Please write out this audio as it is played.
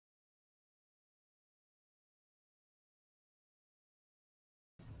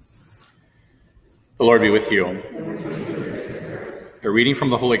The Lord be with you. A reading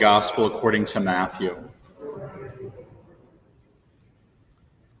from the Holy Gospel according to Matthew.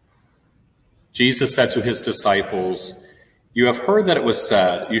 Jesus said to his disciples, "You have heard that it was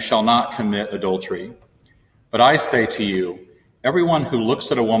said, 'You shall not commit adultery.' But I say to you, everyone who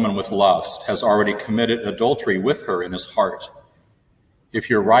looks at a woman with lust has already committed adultery with her in his heart. If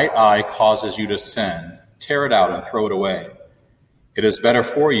your right eye causes you to sin, tear it out and throw it away. It is better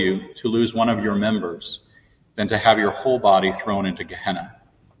for you to lose one of your members than to have your whole body thrown into Gehenna.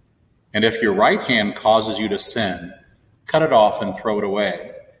 And if your right hand causes you to sin, cut it off and throw it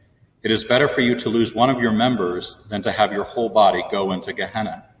away. It is better for you to lose one of your members than to have your whole body go into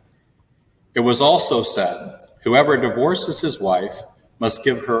Gehenna. It was also said, 'Whoever divorces his wife must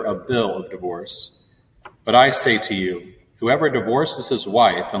give her a bill of divorce.' But I say to you, whoever divorces his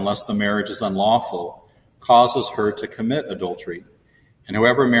wife, unless the marriage is unlawful, causes her to commit adultery. And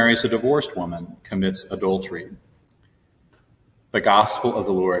whoever marries a divorced woman commits adultery." The Gospel of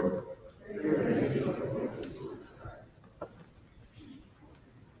the Lord.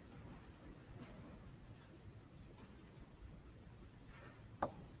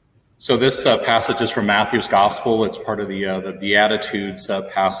 So this passage is from Matthew's Gospel. It's part of the Beatitudes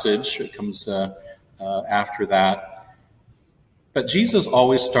passage. It comes after that. But Jesus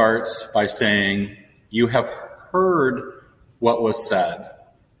always starts by saying, "You have heard what was said,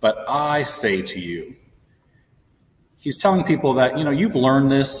 but I say to you." He's telling people that, you've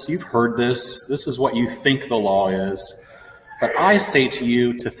learned this, you've heard this is what you think the law is, but I say to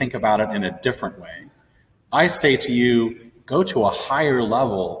you to think about it in a different way. I say to you, go to a higher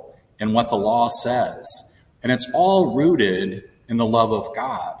level in what the law says, and it's all rooted in the love of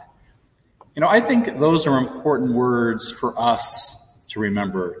God. I think those are important words for us to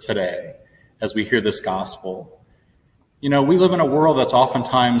remember today as we hear this gospel. We live in a world that's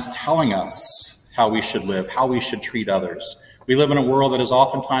oftentimes telling us how we should live, how we should treat others. We live in a world that is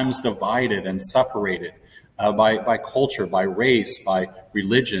oftentimes divided and separated by culture, by race, by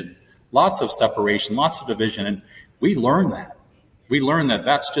religion. Lots of separation, lots of division, and we learn that. We learn that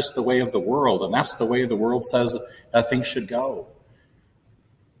that's just the way of the world, and that's the way the world says that things should go.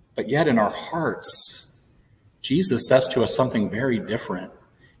 But yet in our hearts, Jesus says to us something very different.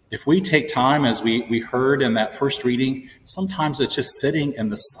 If we take time, as we heard in that first reading, sometimes it's just sitting in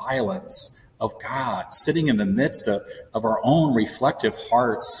the silence of God, sitting in the midst of our own reflective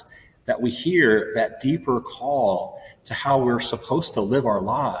hearts, that we hear that deeper call to how we're supposed to live our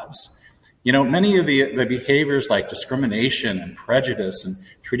lives. Many of the behaviors like discrimination and prejudice and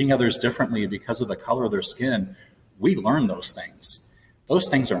treating others differently because of the color of their skin, we learn those things. Those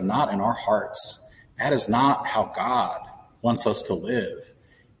things are not in our hearts. That is not how God wants us to live.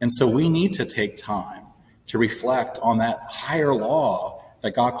 And so we need to take time to reflect on that higher law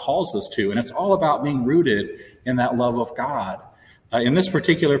that God calls us to. And it's all about being rooted in that love of God. In this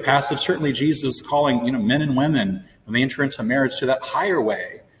particular passage, certainly Jesus is calling men and women, when they enter into marriage, to that higher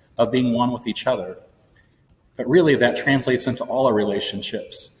way of being one with each other. But really that translates into all our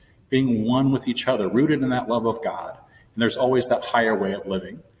relationships, being one with each other, rooted in that love of God. And there's always that higher way of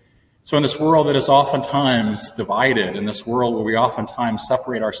living. So in this world that is oftentimes divided, in this world where we oftentimes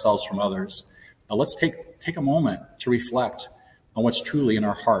separate ourselves from others, let's take a moment to reflect on what's truly in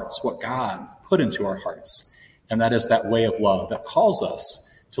our hearts, what God put into our hearts. And that is that way of love that calls us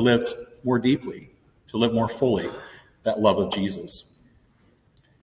to live more deeply, to live more fully, that love of Jesus.